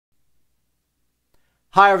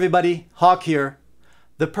Hi everybody, Hawk here.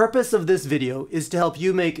 The purpose of this video is to help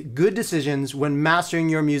you make good decisions when mastering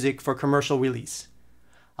your music for commercial release.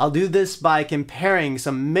 I'll do this by comparing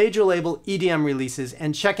some major label EDM releases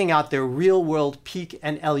and checking out their real-world peak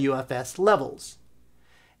and LUFS levels.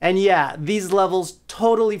 And yeah, these levels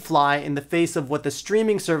totally fly in the face of what the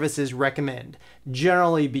streaming services recommend,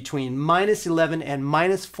 generally between -11 and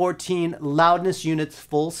 -14 loudness units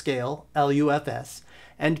full scale, LUFS,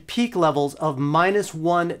 and peak levels of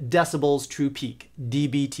 -1 decibels true peak,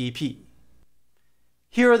 dBTP.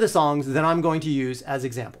 Here are the songs that I'm going to use as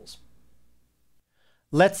examples.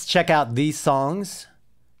 Let's check out these songs.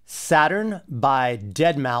 Saturn by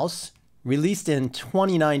deadmau5, released in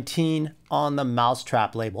 2019 on the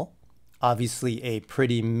Mousetrap label. Obviously a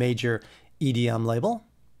pretty major EDM label.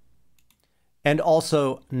 And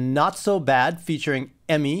also Not So Bad featuring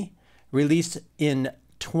Emmy, released in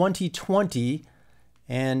 2020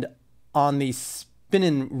 and on the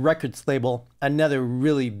Spinnin' Records label, another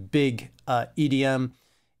really big EDM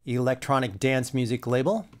electronic dance music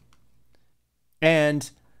label. And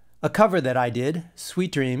a cover that I did,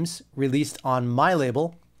 Sweet Dreams, released on my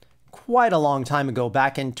label quite a long time ago,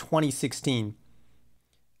 back in 2016.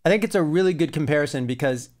 I think it's a really good comparison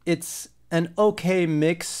because it's an okay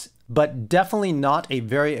mix, but definitely not a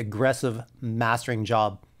very aggressive mastering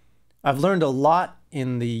job. I've learned a lot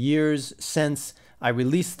in the years since I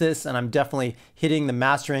released this, and I'm definitely hitting the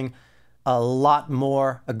mastering a lot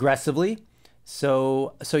more aggressively.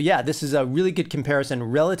 So yeah, this is a really good comparison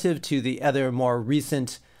relative to the other more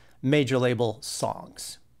recent major label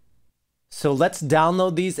songs. So let's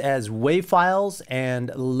download these as WAV files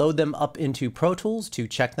and load them up into Pro Tools to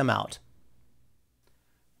check them out.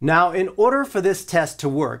 Now, in order for this test to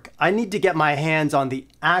work, I need to get my hands on the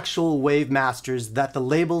actual WAV masters that the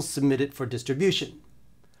labels submitted for distribution.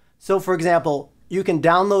 So for example, you can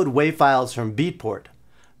download WAV files from Beatport,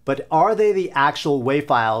 but are they the actual WAV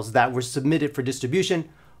files that were submitted for distribution,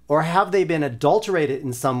 or have they been adulterated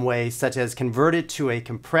in some way, such as converted to a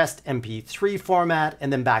compressed MP3 format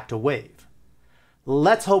and then back to WAV?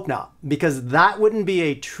 Let's hope not, because that wouldn't be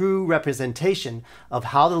a true representation of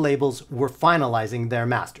how the labels were finalizing their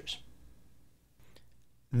masters.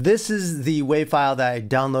 This is the WAV file that I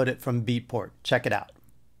downloaded from Beatport. Check it out.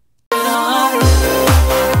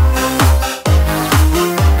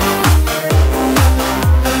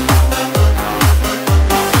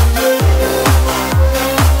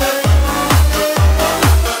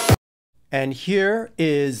 And here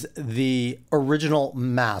is the original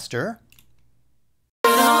master.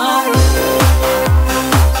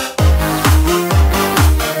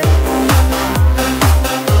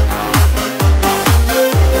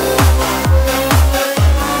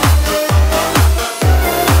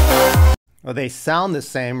 Well, they sound the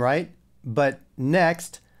same, right? But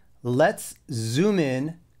next, let's zoom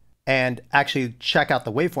in and actually check out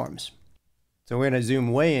the waveforms. So we're going to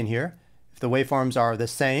zoom way in here. If the waveforms are the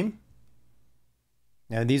same.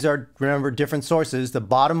 Now these are, remember, different sources. The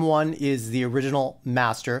bottom one is the original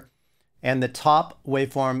master, and the top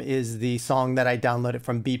waveform is the song that I downloaded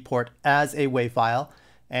from Beatport as a WAV file,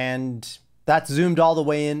 and that's zoomed all the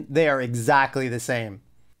way in. They are exactly the same.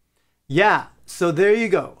 Yeah, so there you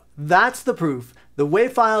go. That's the proof. The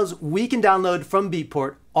WAV files we can download from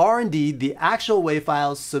Beatport are indeed the actual WAV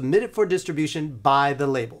files submitted for distribution by the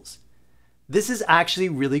labels. This is actually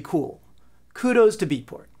really cool. Kudos to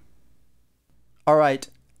Beatport. All right,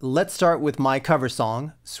 let's start with my cover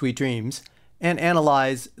song, Sweet Dreams, and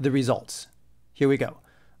analyze the results. Here we go.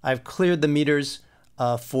 I've cleared the meters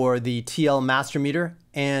for the TL master meter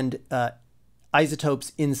and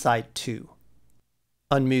Isotopes Insight 2.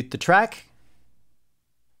 Unmute the track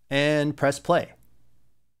and press play.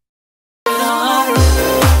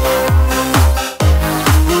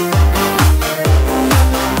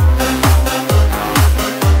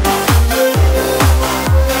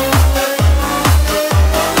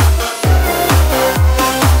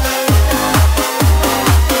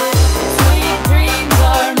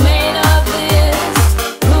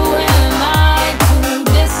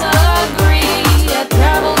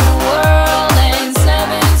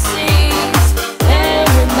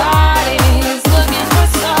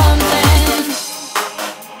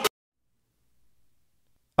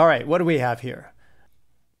 All right, what do we have here?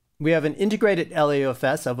 We have an integrated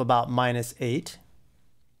LUFS of about -8.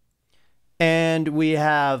 And we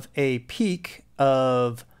have a peak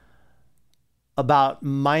of about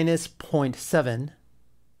 -0.7.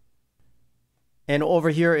 And over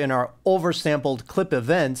here in our oversampled clip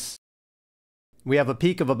events, we have a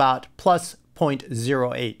peak of about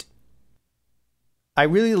 +0.08. I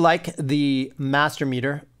really like the master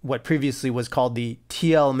meter, what previously was called the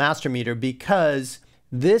TL master meter, because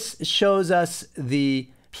This shows us the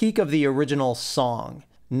peak of the original song,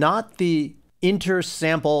 not the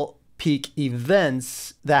intersample peak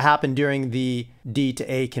events that happened during the D to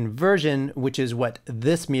A conversion, which is what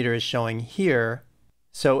this meter is showing here.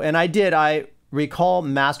 So, and I recall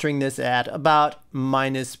mastering this at about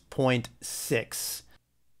minus 0.6.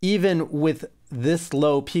 Even with this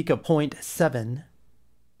low peak of 0.7,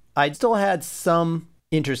 I still had some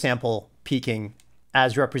intersample peaking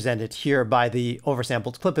as represented here by the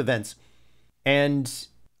oversampled clip events. And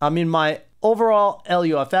I mean, my overall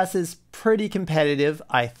LUFS is pretty competitive,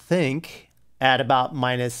 I think, at about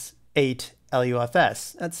minus 8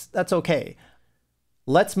 LUFS. That's okay.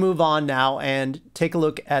 Let's move on now and take a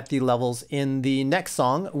look at the levels in the next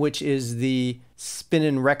song, which is the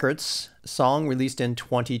Spinnin' Records song released in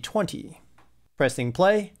 2020. Pressing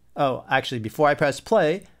play. Oh, actually, before I press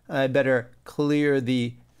play, I better clear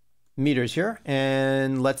the meters here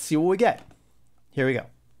and let's see what we get. Here we go.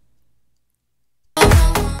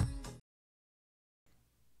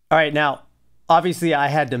 All right, now, obviously I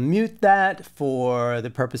had to mute that for the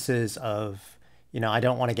purposes of, I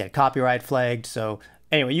don't want to get copyright flagged. So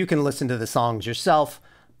anyway, you can listen to the songs yourself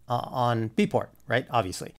on Beatport, right?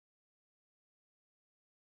 Obviously.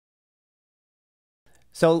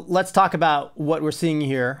 So let's talk about what we're seeing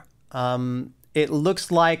here. It looks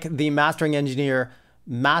like the mastering engineer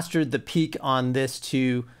mastered the peak on this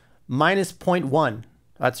to minus 0.1.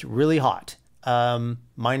 That's really hot.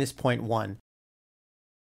 Minus 0.1.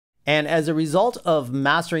 And as a result of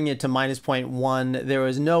mastering it to minus 0.1, there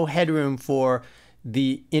was no headroom for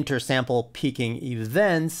the intersample peaking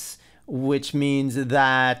events, which means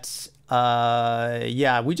that,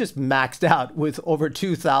 yeah, we just maxed out with over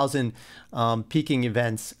 2,000 peaking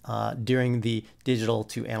events during the digital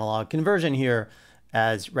to analog conversion here,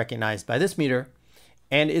 as recognized by this meter.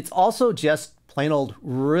 And it's also just plain old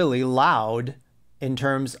really loud in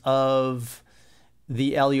terms of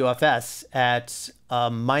the LUFS at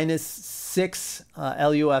minus 6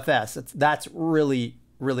 LUFS. That's really,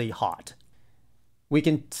 really hot. We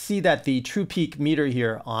can see that the true peak meter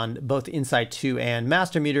here on both Insight 2 and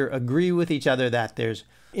Master Meter agree with each other that there's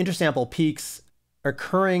intersample peaks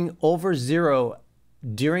occurring over 0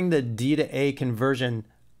 during the D to A conversion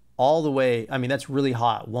all the way. I mean, that's really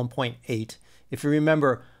hot, 1.8. If you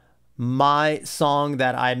remember, my song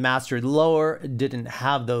that I mastered lower didn't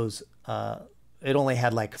have those. It only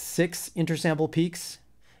had like 6 intersample peaks.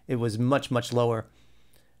 It was much, much lower.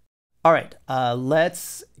 All right,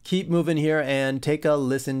 let's keep moving here and take a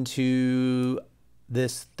listen to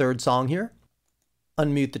this third song here.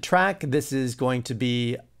 Unmute the track. This is going to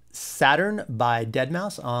be Saturn by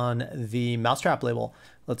deadmau5 on the Mousetrap label.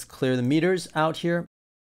 Let's clear the meters out here.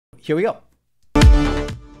 Here we go.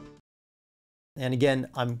 And again,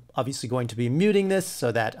 I'm obviously going to be muting this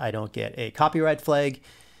so that I don't get a copyright flag.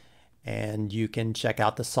 And you can check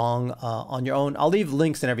out the song on your own. I'll leave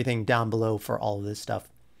links and everything down below for all of this stuff.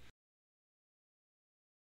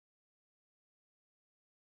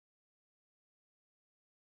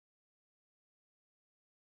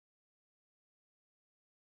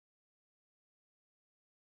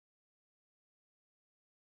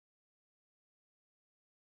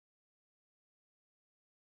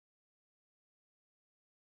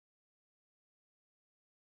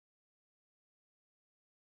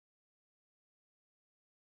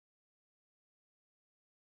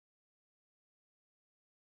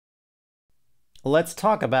 Let's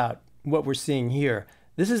talk about what we're seeing here.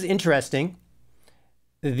 This is interesting.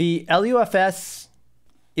 The LUFS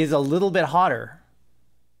is a little bit hotter,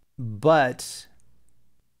 but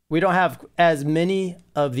we don't have as many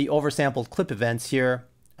of the oversampled clip events here,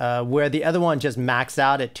 where the other one just maxed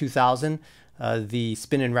out at 2,000. The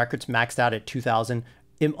Spinnin' Records maxed out at 2,000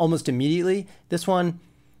 almost immediately. This one,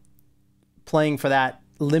 playing for that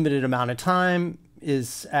limited amount of time,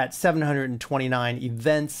 is at 729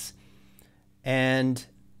 events. And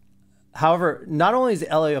however, not only is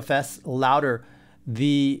the LUFS louder,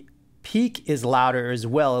 the peak is louder as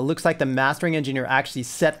well. It looks like the mastering engineer actually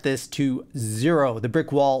set this to 0. The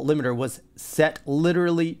brick wall limiter was set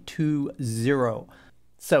literally to 0.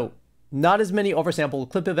 So not as many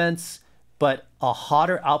oversampled clip events, but a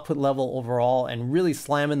hotter output level overall and really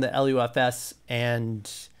slamming the LUFS. And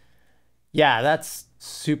yeah, that's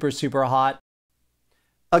super, super hot.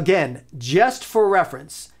 Again, just for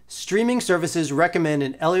reference, streaming services recommend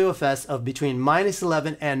an LUFS of between minus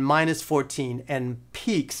 11 and minus 14 and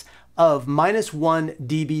peaks of minus 1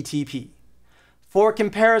 dBTP. For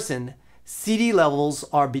comparison, CD levels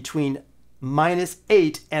are between minus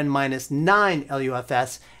 8 and minus 9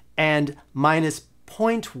 LUFS and minus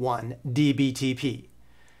 0.1 dBTP.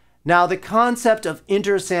 Now, the concept of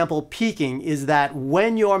intersample peaking is that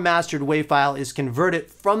when your mastered WAV file is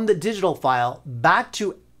converted from the digital file back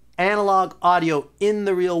to analog audio in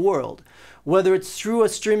the real world, whether it's through a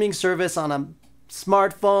streaming service on a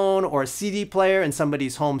smartphone or a CD player in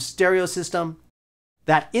somebody's home stereo system,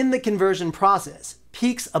 that in the conversion process,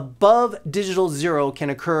 peaks above digital zero can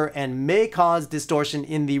occur and may cause distortion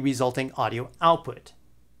in the resulting audio output.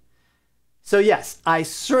 So yes, I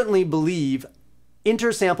certainly believe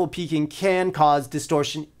intersample peaking can cause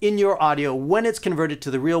distortion in your audio when it's converted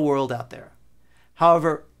to the real world out there.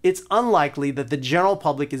 However, it's unlikely that the general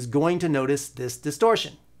public is going to notice this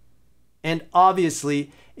distortion. And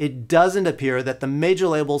obviously, it doesn't appear that the major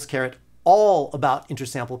labels care at all about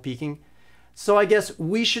intersample peaking, so I guess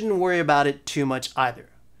we shouldn't worry about it too much either.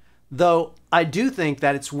 Though I do think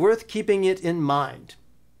that it's worth keeping it in mind.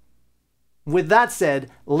 With that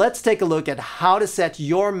said, let's take a look at how to set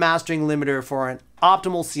your mastering limiter for an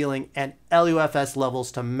optimal ceiling and LUFS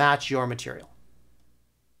levels to match your material.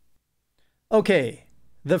 Okay,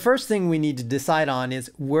 the first thing we need to decide on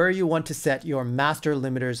is where you want to set your master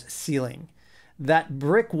limiter's ceiling, that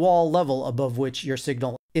brick wall level above which your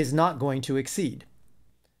signal is not going to exceed.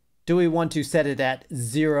 Do we want to set it at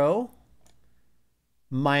 0,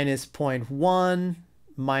 minus 0.1,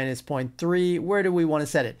 minus 0.3? Where do we want to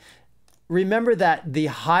set it? Remember that the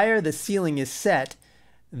higher the ceiling is set,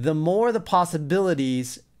 the more the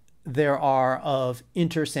possibilities there are of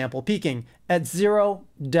intersample peaking. At 0,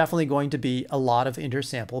 definitely going to be a lot of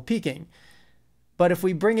intersample peaking. But if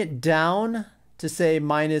we bring it down to say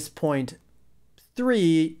minus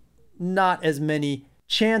 0.3, not as many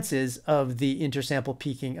chances of the intersample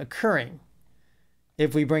peaking occurring.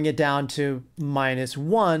 If we bring it down to minus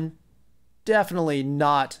 1, definitely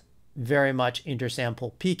not very much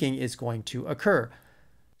intersample peaking is going to occur.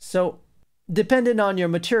 So dependent on your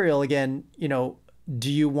material, again,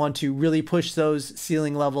 do you want to really push those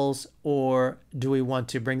ceiling levels, or do we want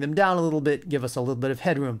to bring them down a little bit, give us a little bit of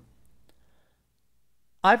headroom?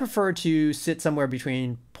 I prefer to sit somewhere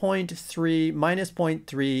between minus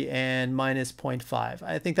 0.3 and minus 0.5.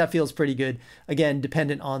 I think that feels pretty good. Again,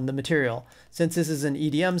 dependent on the material. Since this is an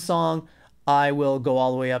EDM song, I will go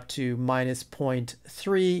all the way up to minus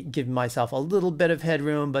 0.3, give myself a little bit of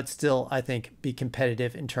headroom, but still, I think, be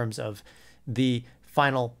competitive in terms of the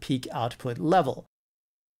final peak output level.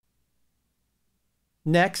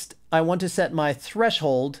 Next, I want to set my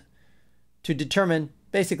threshold to determine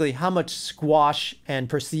basically how much squash and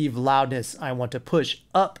perceived loudness I want to push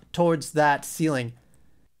up towards that ceiling.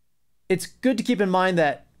 It's good to keep in mind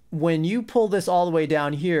that when you pull this all the way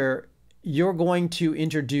down here, you're going to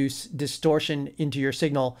introduce distortion into your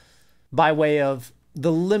signal by way of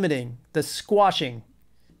the limiting, the squashing.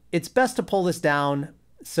 It's best to pull this down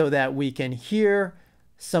so that we can hear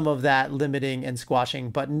some of that limiting and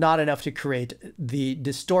squashing, but not enough to create the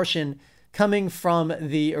distortion coming from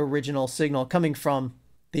the original signal, coming from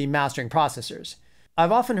the mastering processors.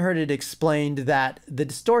 I've often heard it explained that the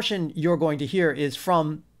distortion you're going to hear is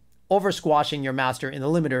from over squashing your master in the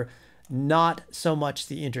limiter, not so much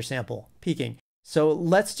the intersample peaking. So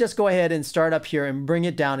let's just go ahead and start up here and bring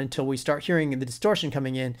it down until we start hearing the distortion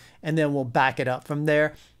coming in, and then we'll back it up from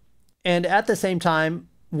there. And at the same time,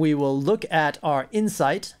 we will look at our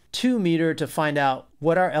Insight 2 meter to find out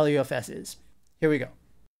what our LUFS is. Here we go.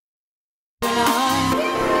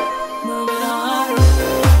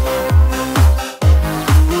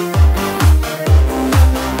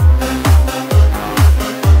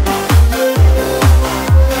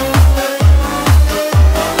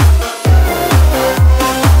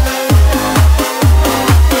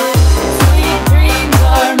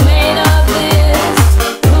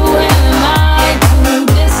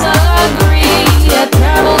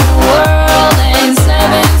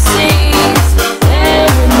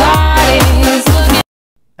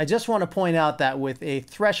 I just want to point out that with a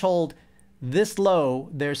threshold this low,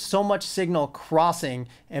 there's so much signal crossing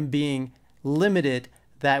and being limited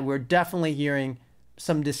that we're definitely hearing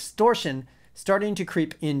some distortion starting to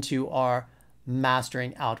creep into our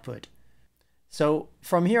mastering output. So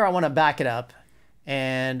from here, I want to back it up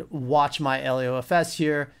and watch my LUFS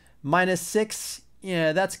here. -6,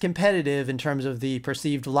 yeah, that's competitive in terms of the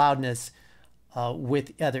perceived loudness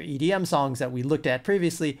with other EDM songs that we looked at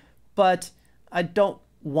previously, but I don't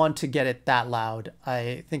want to get it that loud.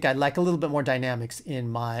 I think I'd like a little bit more dynamics in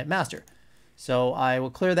my master. So I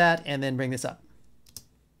will clear that and then bring this up.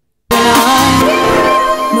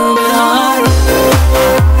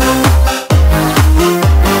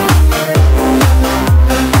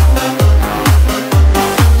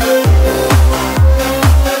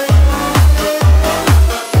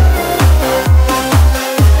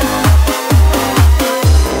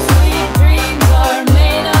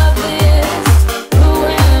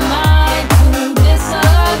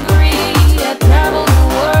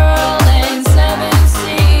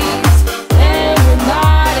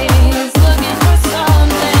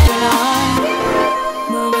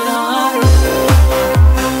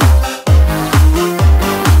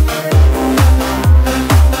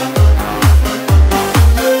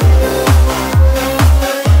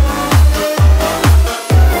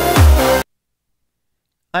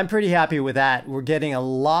 I'm pretty happy with that. We're getting a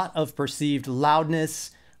lot of perceived loudness.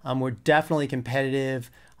 We're definitely competitive.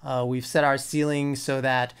 We've set our ceiling so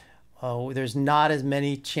that there's not as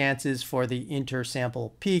many chances for the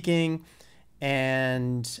intersample peaking.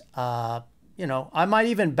 And, you know, I might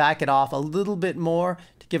even back it off a little bit more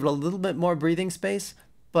to give it a little bit more breathing space,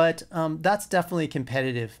 but that's definitely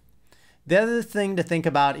competitive. The other thing to think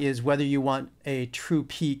about is whether you want a true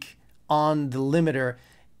peak on the limiter.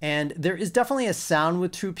 And there is definitely a sound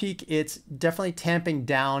with true peak. It's definitely tamping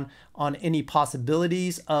down on any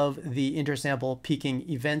possibilities of the intersample peaking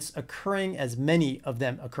events occurring, as many of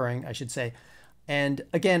them occurring, I should say. And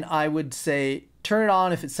again, I would say turn it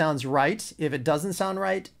on if it sounds right. If it doesn't sound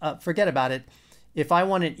right, forget about it. If I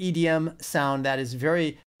want an EDM sound that is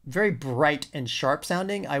very, very bright and sharp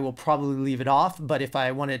sounding, I will probably leave it off. But if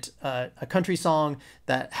I wanted a country song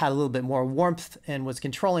that had a little bit more warmth and was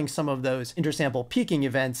controlling some of those intersample peaking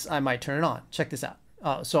events, I might turn it on. Check this out.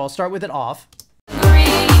 So I'll start with it off.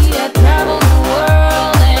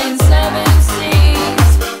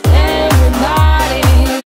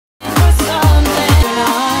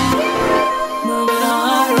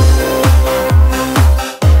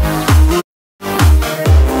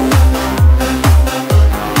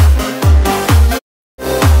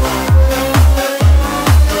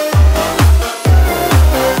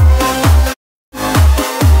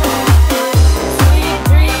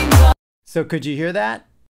 So could you hear that?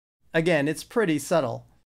 Again, it's pretty subtle.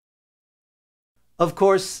 Of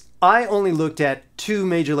course, I only looked at 2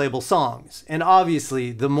 major label songs, and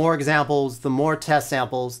obviously the more examples, the more test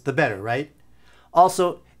samples, the better, right?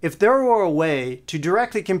 Also, if there were a way to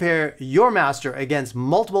directly compare your master against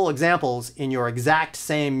multiple examples in your exact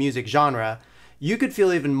same music genre, you could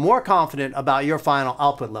feel even more confident about your final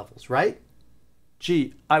output levels, right?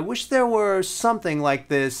 Gee, I wish there were something like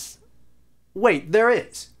this. Wait, there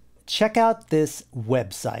is. Check out this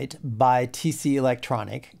website by TC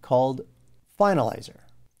Electronic called Finalizer,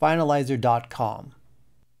 finalizer.com.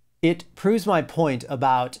 It proves my point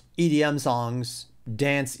about EDM songs,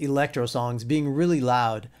 dance electro songs being really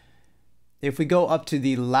loud. If we go up to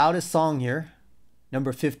the loudest song here,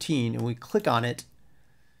 number 15, and we click on it,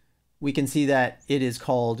 we can see that it is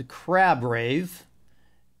called Crab Rave,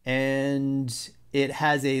 and it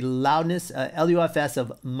has a loudness, LUFS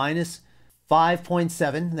of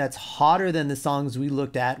 -5.7. That's hotter than the songs we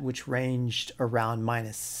looked at, which ranged around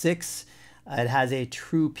 -6. It has a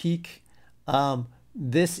true peak.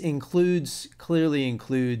 This clearly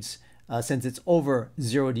includes, since it's over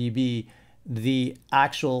 0 dB, the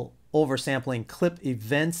actual oversampling clip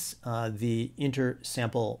events, the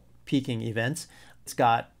intersample peaking events. It's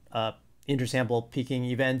got intersample peaking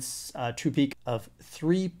events, true peak of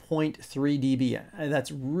 3.3 dB.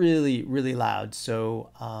 That's really, really loud. So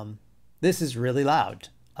this is really loud.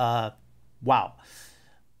 Wow.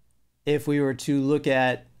 If we were to look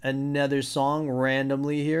at another song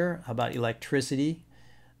randomly here, how about Electricity?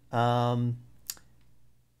 Not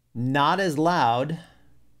as loud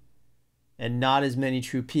and not as many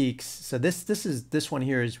true peaks. So this one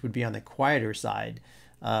here would be on the quieter side.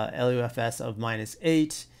 LUFS of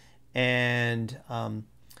 -8 and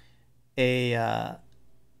a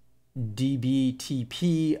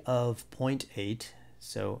dBTP of 0.8.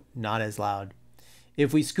 So not as loud.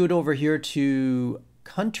 If we scoot over here to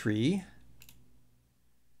country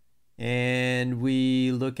and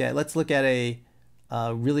we let's look at a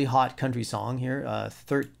really hot country song here,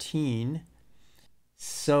 13.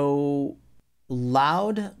 So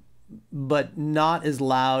loud, but not as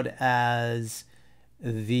loud as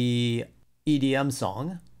the EDM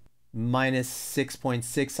song,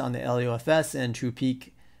 -6.6 on the LUFS and true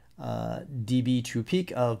peak, dB true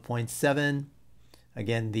peak of 0.7.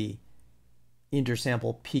 Again, the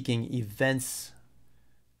intersample peaking events,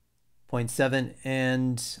 0.7.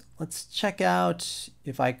 And let's check out,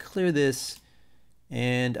 if I clear this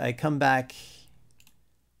and I come back,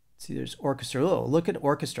 see there's orchestra. Oh, look at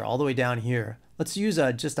orchestra all the way down here. Let's use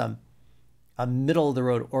just a middle of the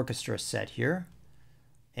road orchestra set here.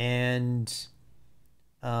 And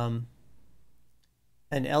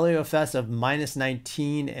an LUFS of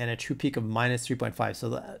 -19 and a true peak of -3.5.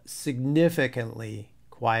 So significantly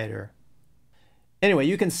quieter. Anyway,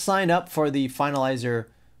 you can sign up for the Finalizer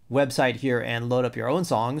website here and load up your own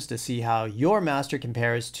songs to see how your master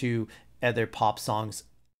compares to other pop songs.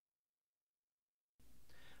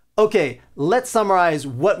 Okay, let's summarize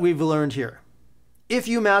what we've learned here. If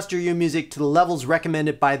you master your music to the levels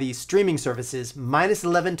recommended by the streaming services,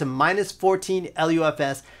 -11 to -14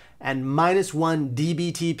 LUFS and -1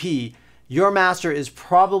 dBTP, your master is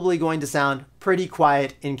probably going to sound pretty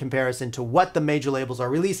quiet in comparison to what the major labels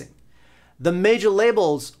are releasing. The major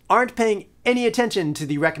labels aren't paying any attention to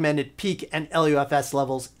the recommended peak and LUFS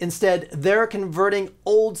levels. Instead, they're converting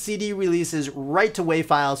old CD releases right to WAV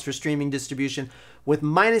files for streaming distribution with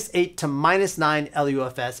 -8 to -9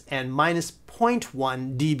 LUFS and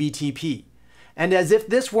 -0.1 dBTP. And as if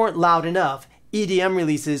this weren't loud enough, EDM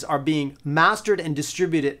releases are being mastered and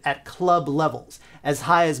distributed at club levels, as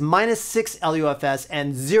high as -6 LUFS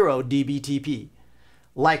and 0 dBTP.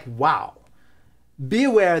 Like, wow. Be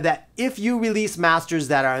aware that if you release masters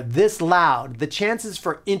that are this loud, the chances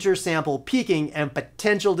for intersample peaking and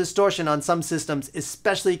potential distortion on some systems,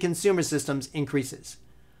 especially consumer systems, increases.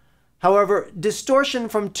 However, distortion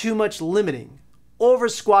from too much limiting, over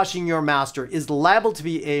squashing your master, is liable to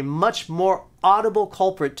be a much more audible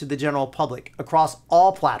culprit to the general public across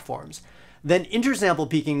all platforms than intersample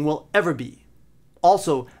peaking will ever be.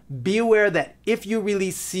 Also, be aware that if you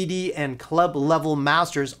release CD and club level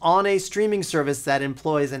masters on a streaming service that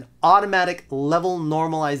employs an automatic level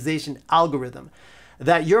normalization algorithm,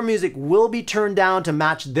 that your music will be turned down to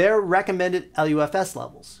match their recommended LUFS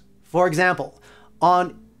levels. For example,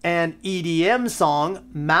 on an EDM song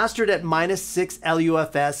mastered at -6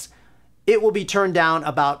 LUFS, it will be turned down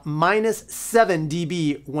about -7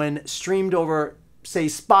 dB when streamed over, say,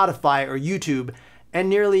 Spotify or YouTube, and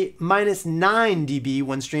nearly -9 dB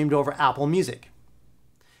when streamed over Apple Music.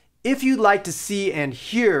 If you'd like to see and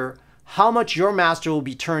hear how much your master will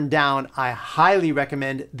be turned down, I highly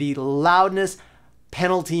recommend the Loudness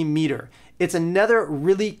Penalty Meter. It's another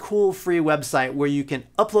really cool free website where you can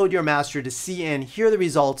upload your master to see and hear the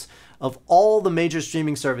results of all the major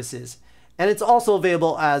streaming services. And it's also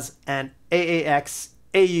available as an AAX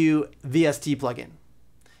AU VST plugin.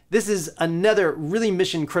 This is another really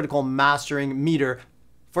mission-critical mastering meter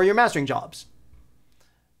for your mastering jobs.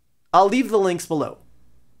 I'll leave the links below.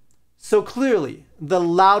 So clearly, the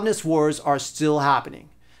loudness wars are still happening.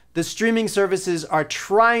 The streaming services are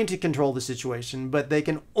trying to control the situation, but they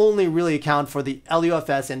can only really account for the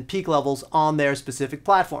LUFS and peak levels on their specific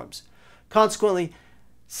platforms. Consequently,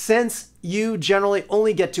 since you generally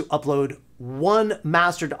only get to upload one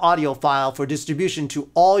mastered audio file for distribution to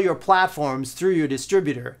all your platforms through your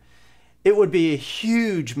distributor, it would be a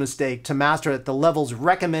huge mistake to master at the levels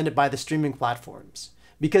recommended by the streaming platforms.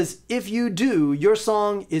 Because if you do, your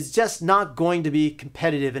song is just not going to be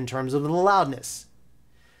competitive in terms of the loudness.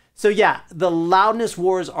 So yeah, the loudness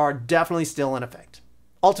wars are definitely still in effect.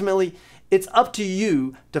 Ultimately, it's up to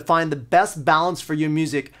you to find the best balance for your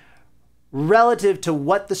music relative to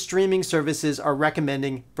what the streaming services are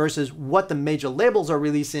recommending versus what the major labels are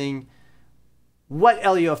releasing. What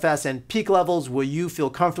LUFS and peak levels will you feel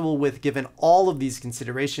comfortable with given all of these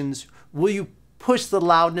considerations? Will you push the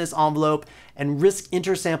loudness envelope and risk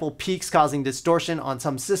intersample peaks causing distortion on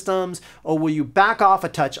some systems? Or will you back off a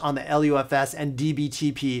touch on the LUFS and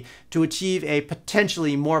dBTP to achieve a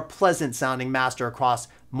potentially more pleasant sounding master across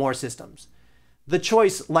more systems? The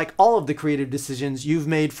choice, like all of the creative decisions you've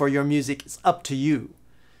made for your music, is up to you.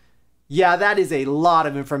 Yeah, that is a lot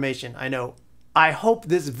of information, I know. I hope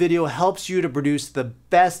this video helps you to produce the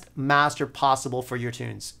best master possible for your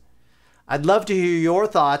tunes. I'd love to hear your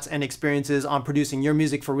thoughts and experiences on producing your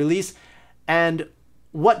music for release and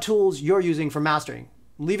what tools you're using for mastering.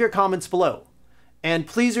 Leave your comments below. And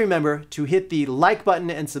please remember to hit the like button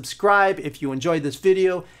and subscribe if you enjoyed this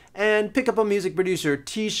video, and pick up a music producer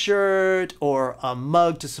t-shirt or a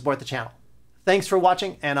mug to support the channel. Thanks for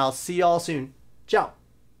watching, and I'll see y'all soon. Ciao.